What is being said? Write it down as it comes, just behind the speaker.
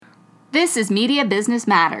This is Media Business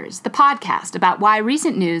Matters, the podcast about why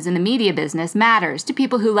recent news in the media business matters to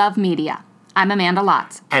people who love media. I'm Amanda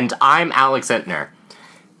Lotz. And I'm Alex Entner.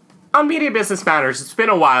 On Media Business Matters, it's been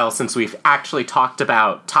a while since we've actually talked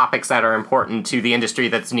about topics that are important to the industry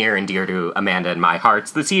that's near and dear to Amanda and my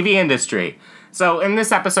hearts, the TV industry. So in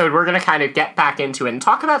this episode, we're going to kind of get back into it and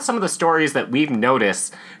talk about some of the stories that we've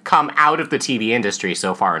noticed come out of the TV industry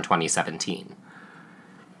so far in 2017.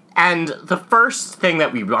 And the first thing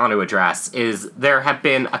that we want to address is there have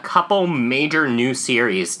been a couple major new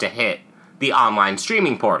series to hit the online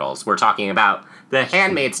streaming portals. We're talking about The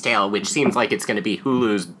Handmaid's Tale, which seems like it's going to be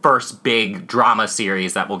Hulu's first big drama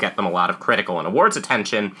series that will get them a lot of critical and awards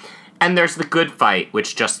attention. And there's The Good Fight,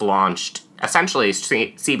 which just launched essentially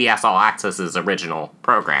CBS All Access's original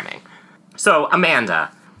programming. So,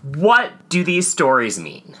 Amanda, what do these stories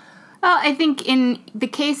mean? Well, I think in the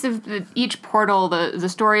case of each portal, the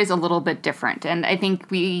story is a little bit different. And I think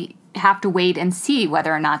we have to wait and see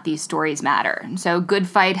whether or not these stories matter. So Good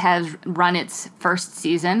Fight has run its first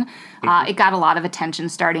season. It got a lot of attention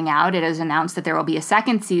starting out. It has announced that there will be a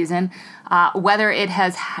second season. Whether it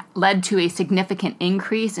has led to a significant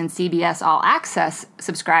increase in CBS All Access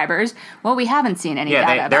subscribers, well, we haven't seen any data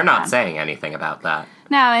about that. They're not saying anything about that.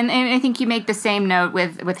 No, and I think you make the same note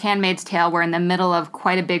with Handmaid's Tale. We're in the middle of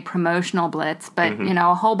quite a big promotional blitz, but,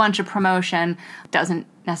 a whole bunch of promotion doesn't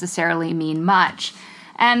necessarily mean much.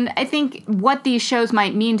 And I think what these shows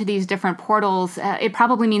might mean to these different portals, it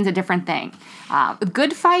probably means a different thing.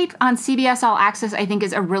 Good Fight on CBS All Access, I think,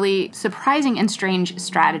 is a really surprising and strange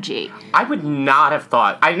strategy. I would not have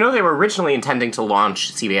thought... I know they were originally intending to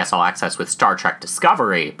launch CBS All Access with Star Trek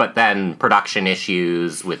Discovery, but then production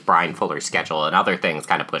issues with Bryan Fuller's schedule and other things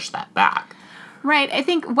kind of pushed that back. Right. I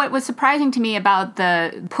think what was surprising to me about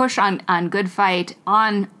the push on Good Fight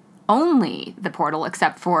on only the portal,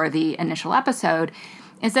 except for the initial episode,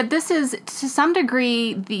 is that this is, to some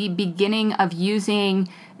degree, the beginning of using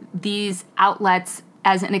these outlets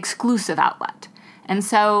as an exclusive outlet. And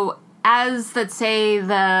so as, let's say,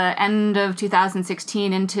 the end of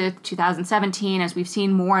 2016 into 2017, as we've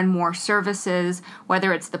seen more and more services,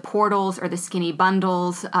 whether it's the portals or the skinny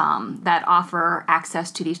bundles that offer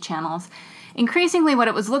access to these channels, increasingly what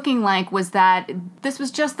it was looking like was that this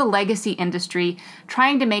was just the legacy industry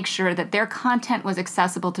trying to make sure that their content was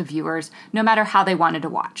accessible to viewers no matter how they wanted to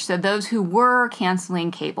watch. So those who were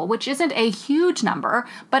canceling cable, which isn't a huge number,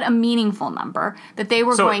 but a meaningful number, that they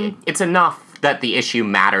were it's enough that the issue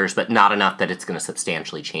matters, but not enough that it's going to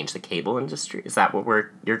substantially change the cable industry. Is that what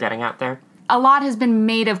you're getting at there? A lot has been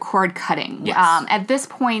made of cord cutting. Yes. At this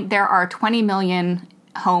point, there are 20 million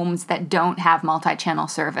homes that don't have multi-channel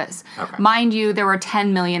service. Okay. Mind you, there were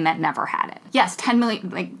 10 million that never had it. Yes, 10 million,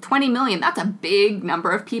 like 20 million, that's a big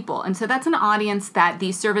number of people. And so that's an audience that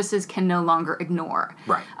these services can no longer ignore.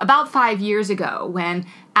 Right. About 5 years ago, when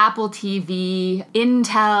Apple TV,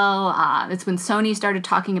 Intel, it's when Sony started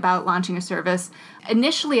talking about launching a service.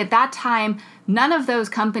 Initially, at that time, none of those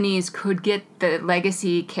companies could get the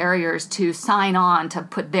legacy carriers to sign on to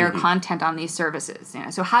put their content on these services.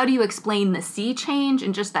 So how do you explain the sea change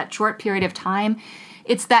in just that short period of time?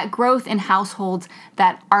 It's that growth in households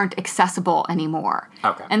that aren't accessible anymore.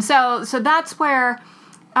 Okay. And so that's where,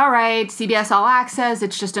 all right, CBS All Access,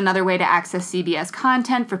 it's just another way to access CBS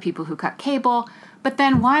content for people who cut cable. But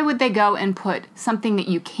then why would they go and put something that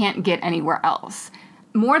you can't get anywhere else?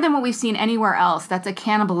 More than what we've seen anywhere else, that's a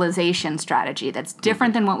cannibalization strategy that's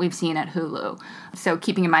different than what we've seen at Hulu. So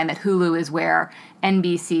keeping in mind that Hulu is where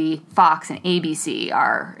NBC, Fox, and ABC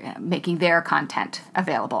are making their content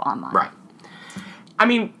available online. Right. I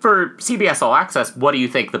mean, for CBS All Access, what do you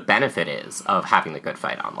think the benefit is of having The Good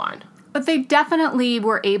Fight online? But they definitely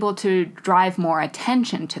were able to drive more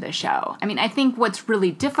attention to the show. I mean, I think what's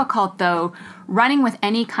really difficult, though, running with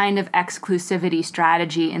any kind of exclusivity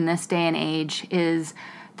strategy in this day and age is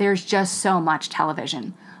there's just so much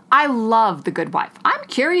television. I love The Good Wife. I'm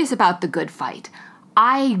curious about The Good Fight.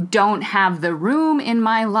 I don't have the room in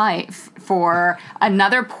my life for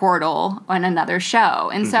another portal and another show.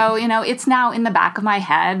 And so, it's now in the back of my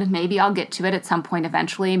head. Maybe I'll get to it at some point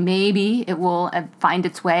eventually. Maybe it will find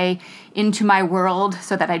its way into my world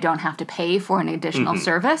so that I don't have to pay for an additional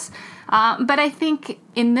service. But I think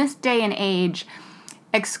in this day and age,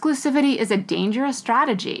 exclusivity is a dangerous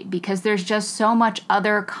strategy because there's just so much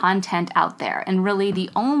other content out there. And really the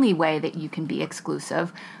only way that you can be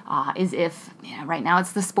exclusive is if, right now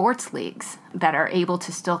it's the sports leagues that are able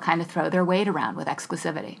to still kind of throw their weight around with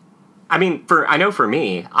exclusivity. I mean, I know for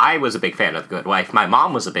me, I was a big fan of The Good Wife. My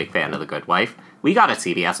mom was a big fan of The Good Wife. We got a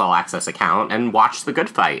CBS All Access account and watched The Good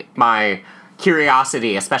Fight. My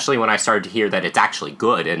curiosity, especially when I started to hear that it's actually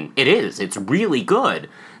good, and it is, it's really good,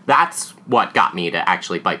 That's what got me to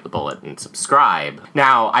actually bite the bullet and subscribe.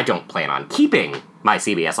 Now, I don't plan on keeping my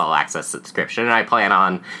CBS All Access subscription, and I plan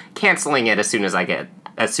on canceling it as soon as I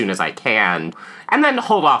can, and then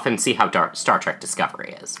hold off and see how Star Trek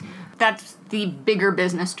Discovery is. That's the bigger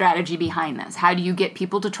business strategy behind this. How do you get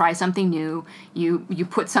people to try something new? You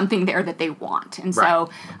put something there that they want. And so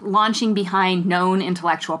launching behind known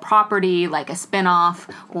intellectual property like a spin-off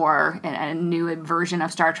or a new version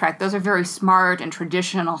of Star Trek, those are very smart and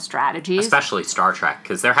traditional strategies. Especially Star Trek,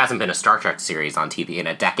 because there hasn't been a Star Trek series on TV in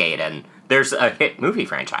a decade, and there's a hit movie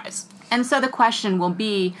franchise. And so the question will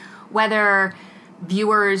be whether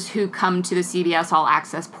viewers who come to the CBS All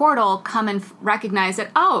Access portal come and recognize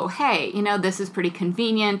that, oh, hey, this is pretty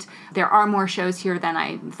convenient. There are more shows here than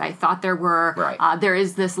I thought there were. Right. There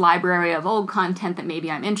is this library of old content that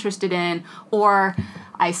maybe I'm interested in. Or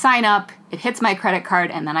I sign up, it hits my credit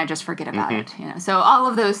card, and then I just forget about it. So all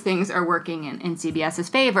of those things are working in CBS's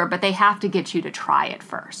favor, but they have to get you to try it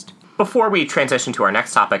first. Before we transition to our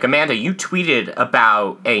next topic, Amanda, you tweeted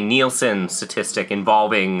about a Nielsen statistic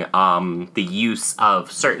involving the use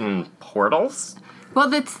of certain portals.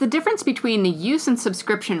 Well, it's the difference between the use and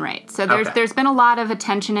subscription rate. So there's been a lot of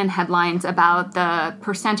attention and headlines about the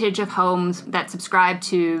percentage of homes that subscribe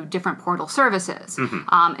to different portal services.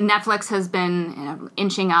 Netflix has been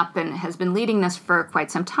inching up and has been leading this for quite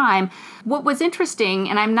some time. What was interesting,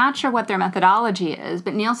 and I'm not sure what their methodology is,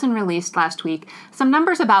 but Nielsen released last week some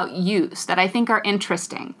numbers about use that I think are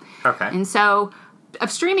interesting. Okay. And so of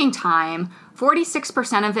streaming time,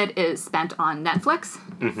 46% of it is spent on Netflix,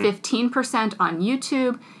 15% on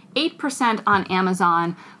YouTube, 8% on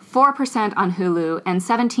Amazon, 4% on Hulu, and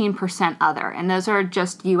 17% other. And those are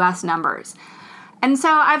just US numbers. And so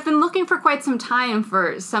I've been looking for quite some time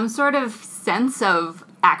for some sort of sense of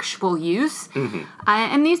actual use.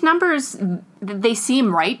 And these numbers, they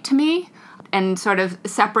seem right to me and sort of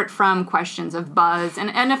separate from questions of buzz.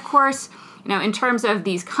 And of course, in terms of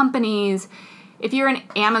these companies, if you're an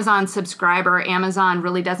Amazon subscriber, Amazon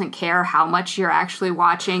really doesn't care how much you're actually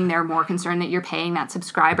watching. They're more concerned that you're paying that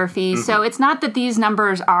subscriber fee. So it's not that these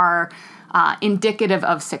numbers are indicative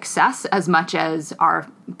of success as much as are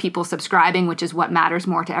people subscribing, which is what matters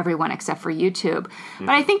more to everyone except for YouTube. But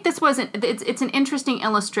I think this it's an interesting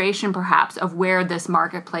illustration perhaps of where this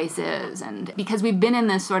marketplace is. And because we've been in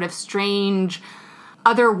this sort of strange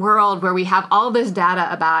other world where we have all this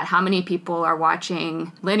data about how many people are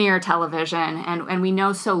watching linear television, and we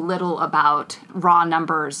know so little about raw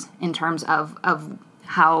numbers in terms of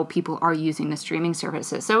how people are using the streaming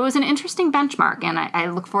services. So it was an interesting benchmark, and I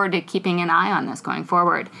look forward to keeping an eye on this going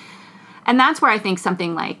forward. And that's where I think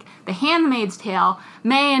something like The Handmaid's Tale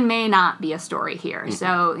may and may not be a story here.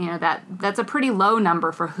 So, that's a pretty low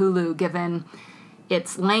number for Hulu given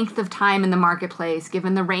its length of time in the marketplace,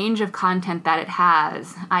 given the range of content that it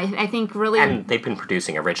has. I think really... And they've been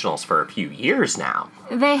producing originals for a few years now.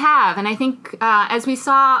 They have, and I think, as we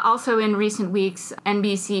saw also in recent weeks,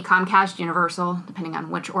 NBC, Comcast, Universal, depending on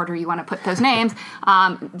which order you want to put those names,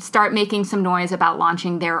 start making some noise about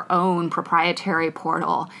launching their own proprietary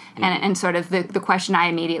portal. And sort of the question I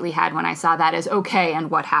immediately had when I saw that is, okay, and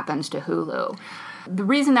what happens to Hulu? The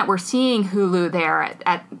reason that we're seeing Hulu there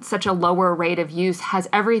at such a lower rate of use has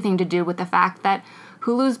everything to do with the fact that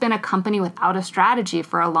Hulu's been a company without a strategy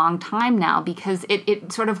for a long time now, because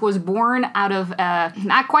it sort of was born out of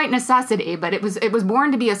not quite necessity, but it was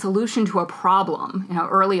born to be a solution to a problem,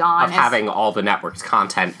 early on. Of having all the network's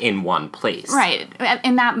content in one place. Right.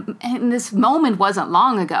 And this moment wasn't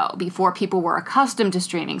long ago, before people were accustomed to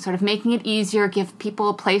streaming, sort of making it easier, give people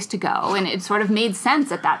a place to go, and it sort of made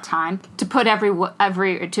sense at that time to put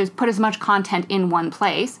to put as much content in one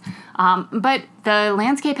place. But the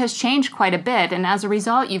landscape has changed quite a bit, and as a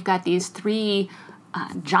result, you've got these three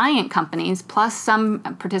giant companies, plus some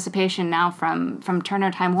participation now from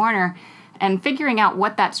Turner Time Warner, and figuring out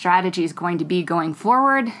what that strategy is going to be going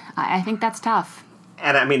forward, I think that's tough.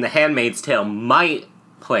 And I mean, The Handmaid's Tale might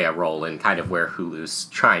play a role in kind of where Hulu's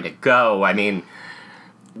trying to go. I mean,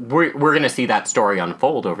 we're going to see that story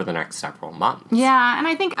unfold over the next several months. Yeah, and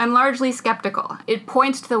I think I'm largely skeptical. It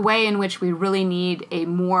points to the way in which we really need a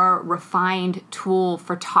more refined tool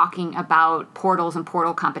for talking about portals and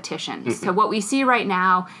portal competition. So what we see right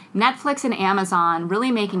now, Netflix and Amazon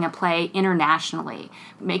really making a play internationally,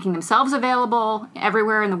 making themselves available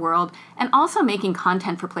everywhere in the world, and also making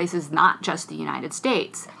content for places not just the United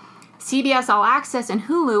States. CBS All Access and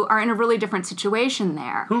Hulu are in a really different situation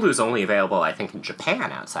there. Hulu's only available, I think, in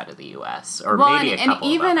Japan outside of the U.S., or maybe a couple and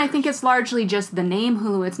even of others. I think it's largely just the name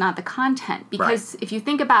Hulu, it's not the content. Because if you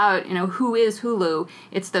think about, who is Hulu,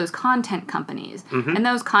 it's those content companies. And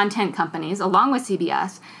those content companies, along with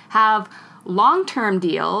CBS, have long-term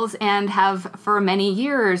deals and have for many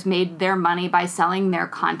years made their money by selling their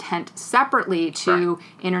content separately to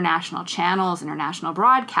international channels, international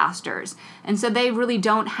broadcasters. And so they really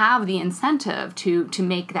don't have the incentive to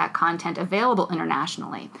make that content available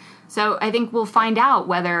internationally. So I think we'll find out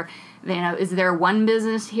whether, is there one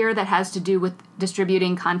business here that has to do with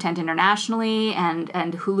distributing content internationally, and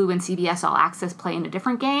Hulu and CBS All Access play in a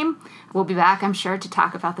different game? We'll be back, I'm sure, to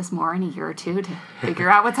talk about this more in a year or two to figure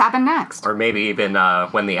out what's happened next. Or maybe even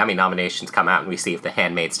when the Emmy nominations come out and we see if The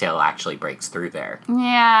Handmaid's Tale actually breaks through there.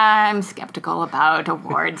 Yeah, I'm skeptical about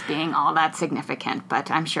awards being all that significant, but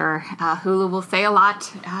I'm sure Hulu will say a lot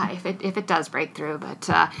if it does break through. But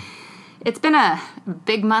it's been a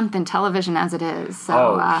big month in television as it is.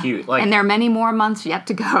 So, and there are many more months yet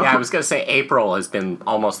to go. Yeah, I was going to say April has been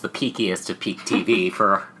almost the peakiest of peak TV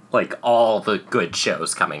for all the good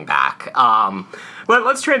shows coming back. But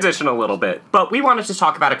let's transition a little bit. But we wanted to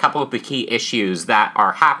talk about a couple of the key issues that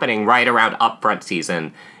are happening right around upfront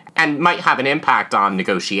season and might have an impact on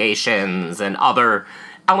negotiations and other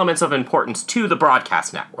elements of importance to the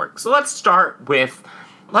broadcast network. So let's talk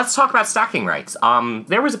about stacking rights.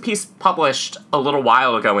 There was a piece published a little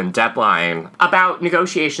while ago in Deadline about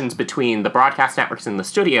negotiations between the broadcast networks and the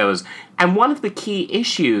studios, and one of the key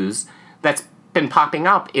issues that's been popping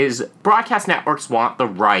up is broadcast networks want the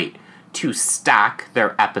right to stack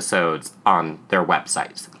their episodes on their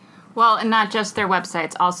websites. Well, and not just their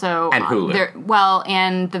websites, also and Hulu.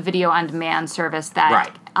 And the video on demand service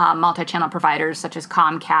that multi-channel providers such as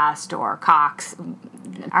Comcast or Cox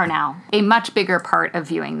are now a much bigger part of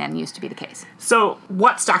viewing than used to be the case. So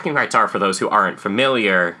what stacking rights are, for those who aren't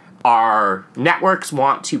familiar, are networks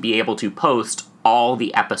want to be able to post all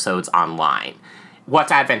the episodes online.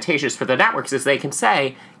 What's advantageous for the networks is they can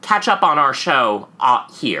say, catch up on our show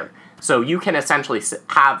here. So you can essentially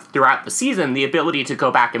have, throughout the season, the ability to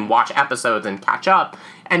go back and watch episodes and catch up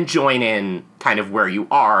and join in kind of where you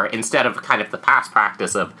are, instead of kind of the past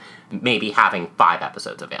practice of maybe having 5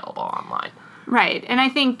 episodes available online. Right. And I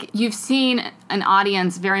think you've seen an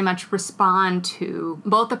audience very much respond to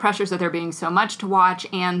both the pressures that there being so much to watch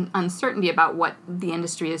and uncertainty about what the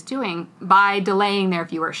industry is doing by delaying their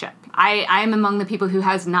viewership. I'm among the people who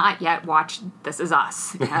has not yet watched This Is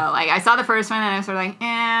Us. I saw the first one and I was sort of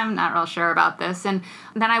I'm not real sure about this. And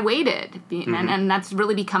then I waited. And that's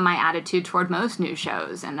really become my attitude toward most new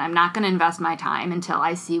shows. And I'm not going to invest my time until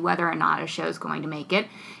I see whether or not a show is going to make it.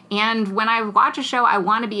 And when I watch a show, I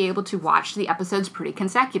want to be able to watch the episodes pretty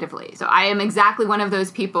consecutively. So I am exactly one of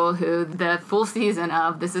those people who the full season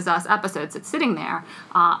of This Is Us episodes that's sitting there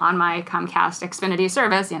on my Comcast Xfinity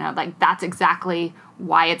service, that's exactly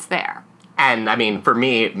why it's there. And, I mean, for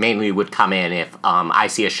me, it mainly would come in if I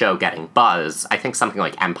see a show getting buzz. I think something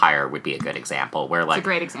like Empire would be a good example, where, it's a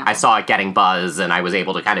great example. I saw it getting buzz, and I was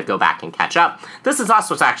able to kind of go back and catch up. This Is Us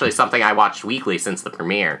was actually something I watched weekly since the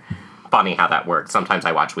premiere. Funny how that works. Sometimes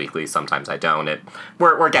I watch weekly, sometimes I don't.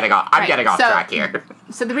 We're getting off. I'm getting off track here.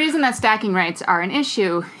 So the reason that stacking rights are an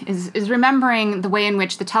issue is remembering the way in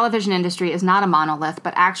which the television industry is not a monolith,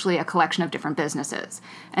 but actually a collection of different businesses.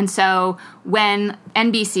 And so when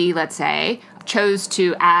NBC, let's say, chose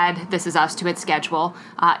to add This Is Us to its schedule,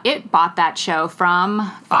 it bought that show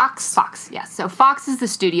from Fox. Fox, yes. So Fox is the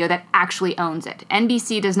studio that actually owns it.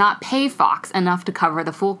 NBC does not pay Fox enough to cover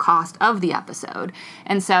the full cost of the episode.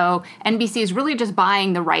 And so NBC is really just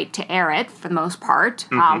buying the right to air it for the most part.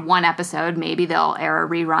 One episode, maybe they'll air a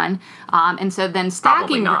rerun. And so then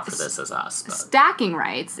Probably not for This Is Us. But. Stacking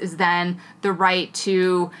rights is then the right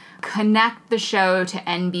to connect the show to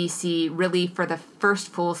NBC really for the first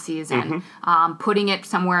full season, putting it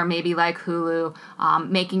somewhere maybe like Hulu,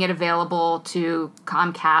 making it available to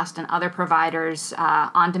Comcast and other providers'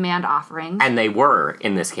 on-demand offerings. And they were,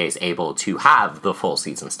 in this case, able to have the full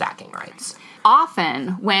season stacking rights.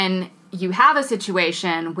 Often when you have a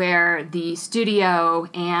situation where the studio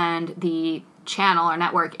and the channel or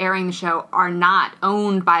network airing the show are not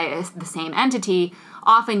owned by the same entity,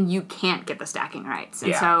 often you can't get the stacking rights.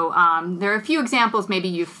 And so there are a few examples maybe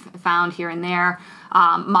you've found here and there.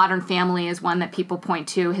 Modern Family is one that people point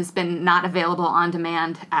to, has been not available on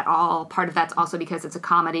demand at all. Part of that's also because it's a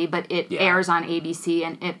comedy, but it airs on ABC,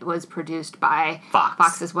 and it was produced by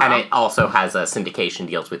Fox as well. And it also has syndication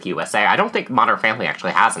deals with USA. I don't think Modern Family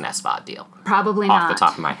actually has an SVOD deal. Probably not. Off the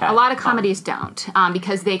top of my head. A lot of comedies don't,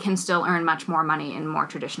 because they can still earn much more money in more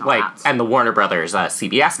traditional routes. And the Warner Brothers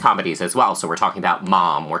CBS comedies as well. So we're talking about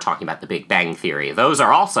Mom, we're talking about The Big Bang Theory. Those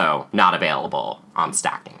are also not available on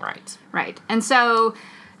stacking rights. Right. And so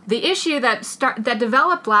the issue that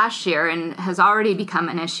developed last year and has already become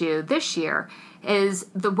an issue this year is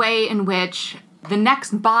the way in which the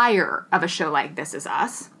next buyer of a show like This Is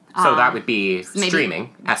Us, So that would be maybe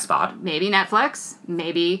streaming, SVOD. Maybe Netflix,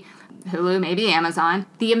 maybe Hulu, maybe Amazon.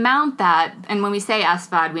 The amount that, and when we say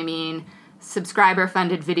SVOD, we mean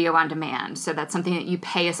subscriber-funded video on demand. So that's something that you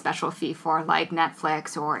pay a special fee for, like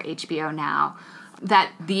Netflix or HBO Now.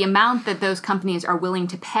 That the amount that those companies are willing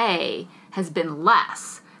to pay has been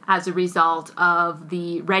less as a result of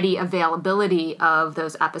the ready availability of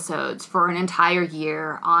those episodes for an entire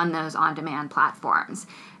year on those on-demand platforms.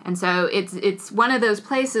 And so it's one of those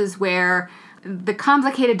places where the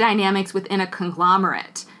complicated dynamics within a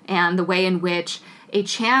conglomerate and the way in which a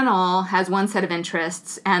channel has one set of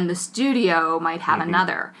interests and the studio might have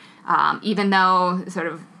another. Even though sort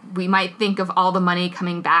of we might think of all the money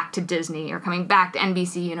coming back to Disney or coming back to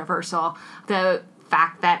NBC Universal, the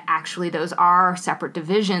fact that actually those are separate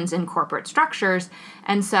divisions in corporate structures.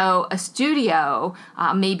 And so a studio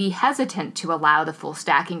may be hesitant to allow the full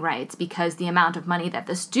stacking rights because the amount of money that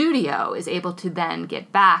the studio is able to then get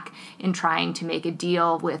back in trying to make a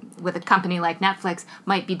deal with a company like Netflix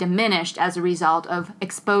might be diminished as a result of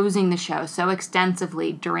exposing the show so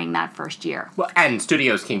extensively during that first year. Well, and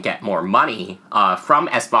studios can get more money from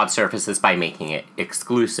SVOD services by making it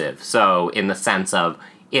exclusive. So in the sense of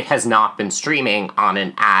it has not been streaming on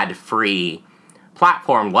an ad-free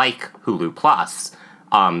platform like Hulu Plus.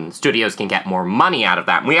 Studios can get more money out of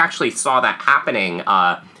that. And we actually saw that happening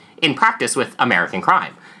in practice with American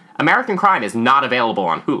Crime. American Crime is not available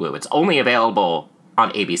on Hulu. It's only available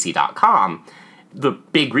on ABC.com. The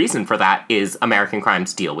big reason for that is American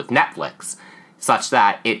Crime's deal with Netflix, such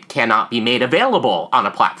that it cannot be made available on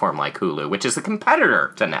a platform like Hulu, which is a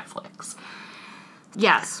competitor to Netflix.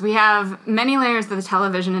 Yes, we have many layers of the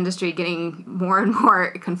television industry getting more and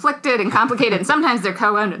more conflicted and complicated, and sometimes they're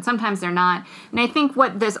co-owned and sometimes they're not. And I think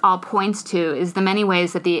what this all points to is the many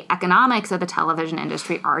ways that the economics of the television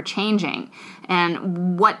industry are changing.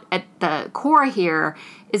 And what at the core here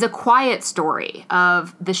is a quiet story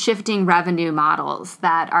of the shifting revenue models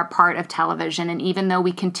that are part of television. And even though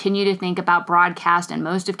we continue to think about broadcast and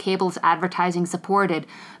most of cable's advertising supported,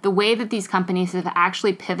 the way that these companies have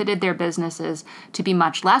actually pivoted their businesses to be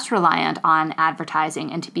much less reliant on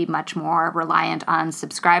advertising and to be much more reliant on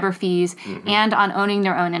subscriber fees and on owning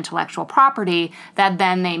their own intellectual property that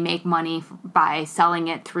then they make money by selling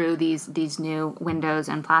it through these new windows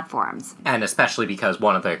and platforms. And especially because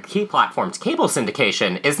one of the key platforms, cable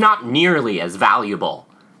syndication, is not nearly as valuable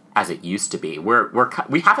as it used to be.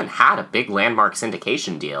 We haven't had a big landmark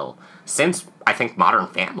syndication deal since, I think, Modern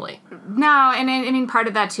Family. No, and I mean, part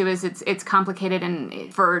of that, too, is it's complicated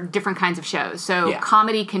and for different kinds of shows. So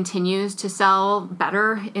comedy continues to sell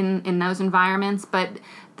better in those environments, but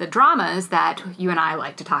the dramas that you and I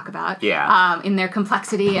like to talk about, in their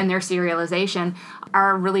complexity and their serialization,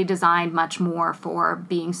 are really designed much more for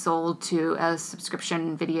being sold to a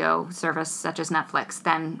subscription video service such as Netflix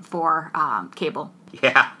than for cable.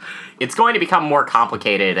 Yeah, it's going to become more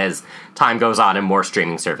complicated as time goes on and more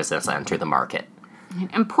streaming services enter the market.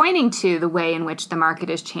 And pointing to the way in which the market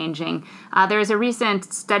is changing, there is a recent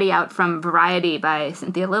study out from Variety by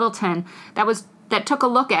Cynthia Littleton that took a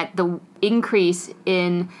look at the increase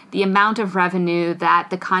in the amount of revenue that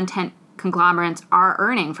the content conglomerates are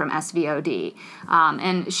earning from SVOD.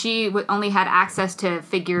 And she only had access to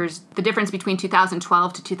figures, the difference between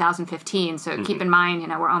 2012 to 2015. So keep in mind,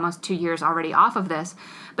 we're almost 2 years already off of this.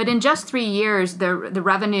 But in just 3 years, the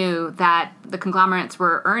revenue that the conglomerates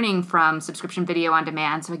were earning from subscription video on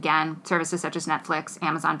demand, so again, services such as Netflix,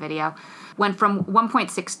 Amazon Video, went from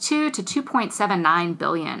 1.62 to 2.79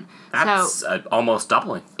 billion. That's almost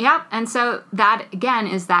doubling. Yep. And so that, again,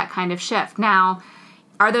 is that kind of shift. Now,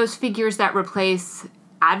 are those figures that replace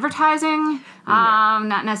advertising?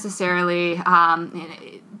 Not necessarily.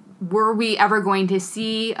 Were we ever going to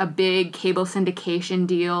see a big cable syndication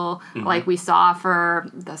deal like we saw for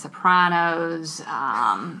The Sopranos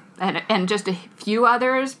and just a few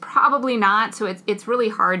others? Probably not. So it's really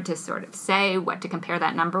hard to sort of say what to compare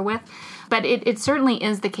that number with. But it certainly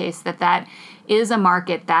is the case that is a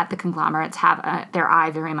market that the conglomerates have their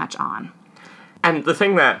eye very much on. And the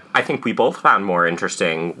thing that I think we both found more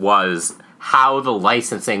interesting was how the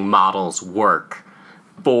licensing models work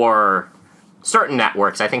for certain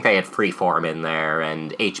networks. I think they had Freeform in there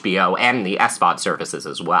and HBO and the SVOD services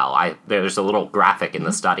as well. There's a little graphic in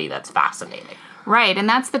the study that's fascinating. Right, and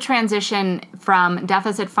that's the transition from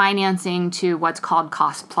deficit financing to what's called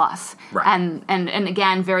cost plus. Right. And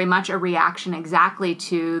again, very much a reaction exactly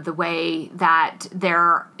to the way that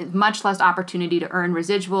there is much less opportunity to earn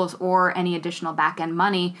residuals or any additional back-end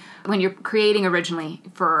money when you're creating originally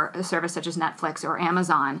for a service such as Netflix or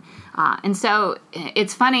Amazon. And so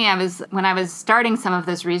it's funny, when I was starting some of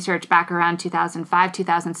this research back around 2005,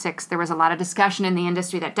 2006, there was a lot of discussion in the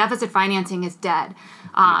industry that deficit financing is dead.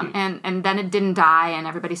 And then it didn't die and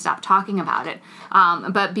everybody stopped talking about it.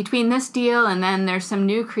 But between this deal and then there's some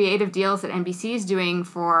new creative deals that NBC is doing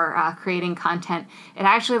for creating content, it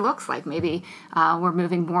actually looks like maybe we're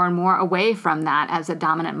moving more and more away from that as a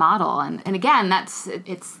dominant model. And again,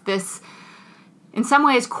 it's this, in some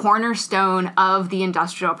ways, cornerstone of the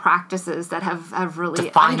industrial practices that have really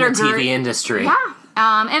defined the TV industry. Yeah.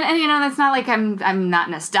 And you know, that's not like I'm not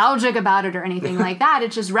nostalgic about it or anything like that.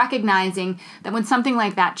 It's just recognizing that when something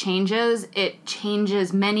like that changes, it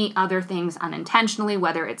changes many other things unintentionally,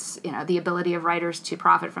 whether it's, you know, the ability of writers to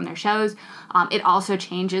profit from their shows. It also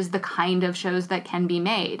changes the kind of shows that can be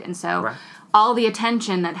made. And so all the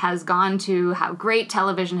attention that has gone to how great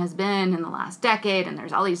television has been in the last decade, and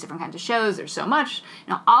there's all these different kinds of shows, there's so much,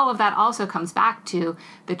 you know, all of that also comes back to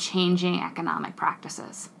the changing economic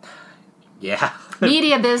practices. Yeah.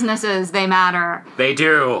 Media businesses, they matter. They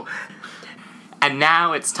do. And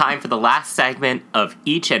now it's time for the last segment of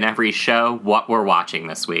each and every show, what we're watching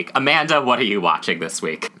this week. Amanda, what are you watching this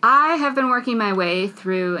week? I have been working my way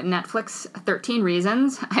through Netflix 13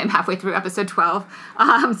 Reasons. I'm halfway through episode 12.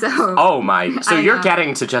 So you're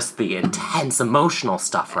getting to just the intense emotional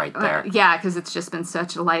stuff right there. Yeah, because it's just been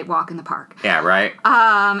such a light walk in the park. Yeah, right?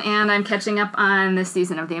 And I'm catching up on this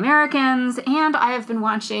season of The Americans, and I have been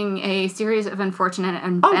watching a series of unfortunate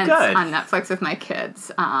events on Netflix with my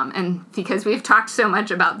kids. And because we've talked so much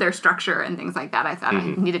about their structure and things like that, I thought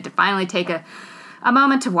I needed to finally take a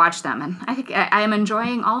moment to watch them, and I think I am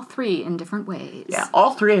enjoying all three in different ways. Yeah,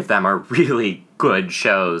 all three of them are really good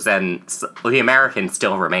shows, and The American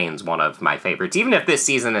still remains one of my favorites, even if this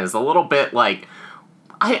season is a little bit like,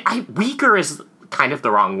 weaker is kind of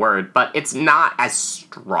the wrong word, but it's not as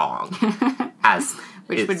strong as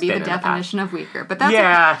which would be the definition of weaker, but that's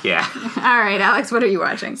yeah. All right, Alex, what are you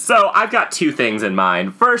watching? So I've got two things in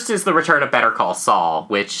mind. First is the return of Better Call Saul,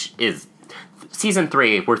 which is season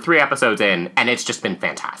 3. We're 3 episodes in, and it's just been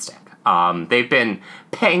fantastic. They've been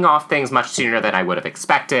paying off things much sooner than I would have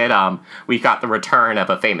expected. We've got the return of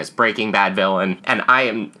a famous Breaking Bad villain, and I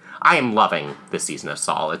am loving this season of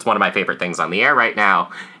Saul. It's one of my favorite things on the air right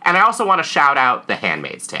now. And I also want to shout out The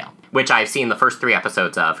Handmaid's Tale, which I've seen the first 3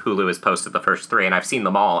 episodes of. Hulu has posted the first 3, and I've seen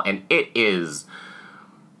them all, and it is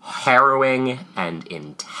harrowing and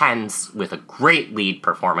intense, with a great lead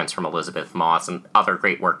performance from Elizabeth Moss and other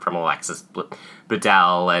great work from Alexis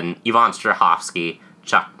Bledel and Yvonne Strahovski.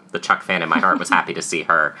 The Chuck fan in my heart was happy to see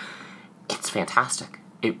her. It's fantastic.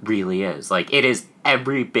 It really is. Like, it is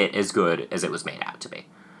every bit as good as it was made out to be,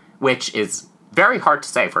 which is very hard to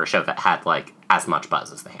say for a show that had, like, as much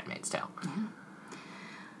buzz as The Handmaid's Tale. Mm-hmm.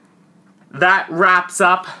 That wraps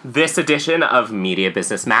up this edition of Media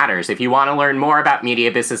Business Matters. If you want to learn more about Media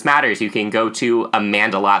Business Matters, you can go to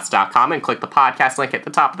amandalots.com and click the podcast link at the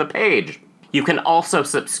top of the page. You can also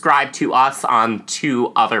subscribe to us on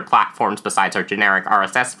 2 other platforms besides our generic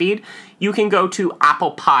RSS feed. You can go to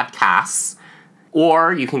Apple Podcasts,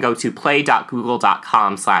 or you can go to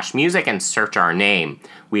play.google.com/music and search our name.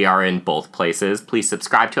 We are in both places. Please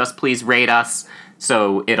subscribe to us. Please rate us,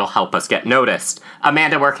 so it'll help us get noticed.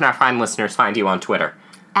 Amanda, where can our fine listeners find you on Twitter?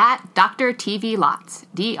 At Dr. TV Lotz,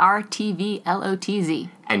 DRTVLOTZ.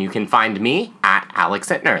 And you can find me at Alex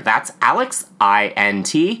Intner. That's Alex,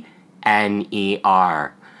 INTNER.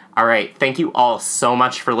 All right, thank you all so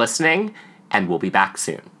much for listening, and we'll be back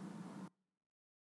soon.